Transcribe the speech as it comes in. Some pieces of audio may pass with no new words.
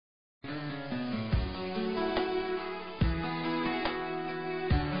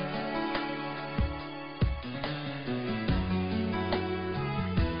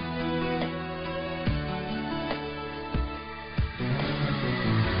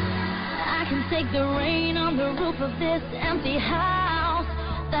take the rain on the roof of this empty house.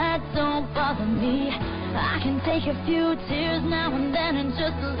 That don't bother me. I can take a few tears now and then and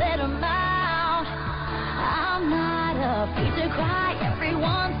just let them out. I'm not afraid to cry every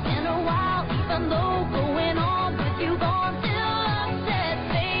once in a while, even though going on with you gone still upsets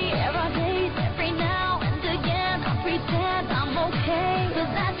me. There are days every now and again I pretend I'm okay,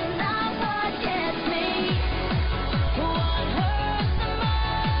 but that's not what gets me. What hurts the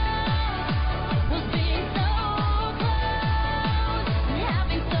most was being so close and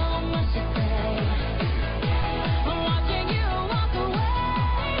having so much to say. Watching you walk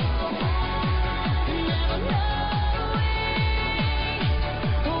away, never knowing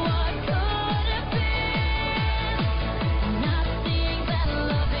what could have been. Not seeing that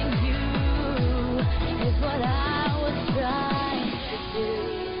loving you is what I was trying to do.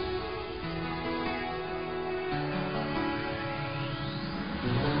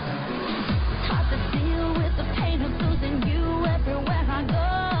 It's hard to deal with the pain of losing you everywhere I go,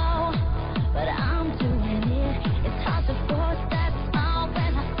 but I'm doing it. It's hard to force that smile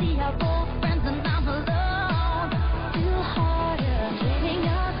when I see our old friends and I'm alone. Still harder getting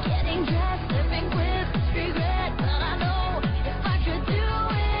up, getting dressed, living with this regret. But I know if I could do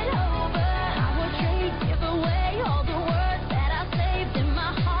it over, I would give away all the words that I saved in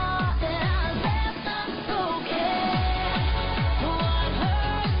my heart that I left unspoken. What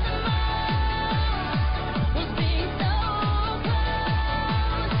hurts the most was being so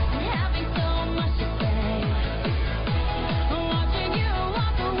close and having so much to say. Watching you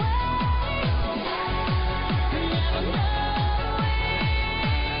walk away, never knowing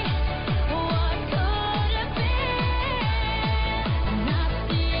what could have been. Not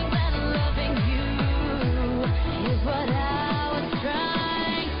seeing that loving you is what I was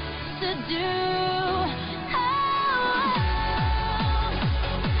trying to do.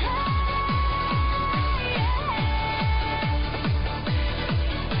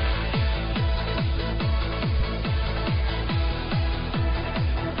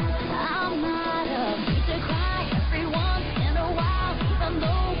 I'm not afraid to cry every once in a while, even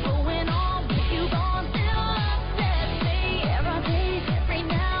though going on with you gone still upsets me. There are days every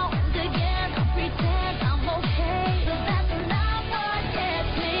now and again I pretend I'm okay, but that's not what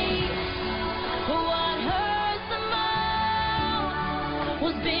gets me. What hurts the most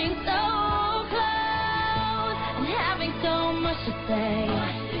was being so close and having so much to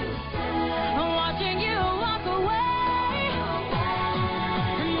say.